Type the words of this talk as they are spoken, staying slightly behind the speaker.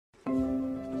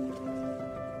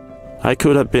I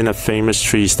could have been a famous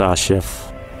 3-star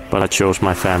chef, but I chose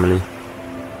my family.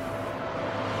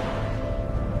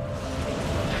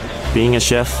 Being a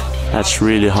chef, that's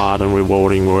really hard and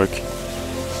rewarding work,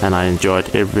 and I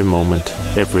enjoyed every moment,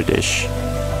 every dish.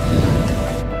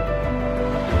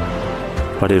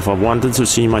 But if I wanted to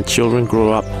see my children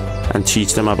grow up and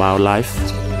teach them about life,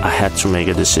 I had to make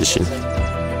a decision.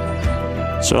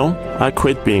 So I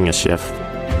quit being a chef,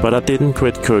 but I didn't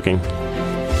quit cooking.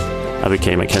 I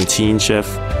became a canteen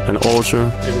chef, an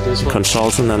author,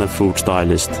 consultant and a food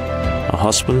stylist, a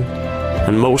husband,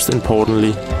 and most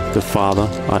importantly, the father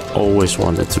I always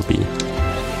wanted to be.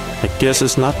 I guess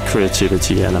it's not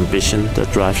creativity and ambition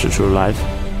that drives you through life.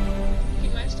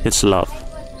 It's love.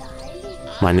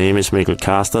 My name is Mikkel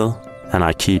and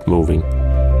I keep moving.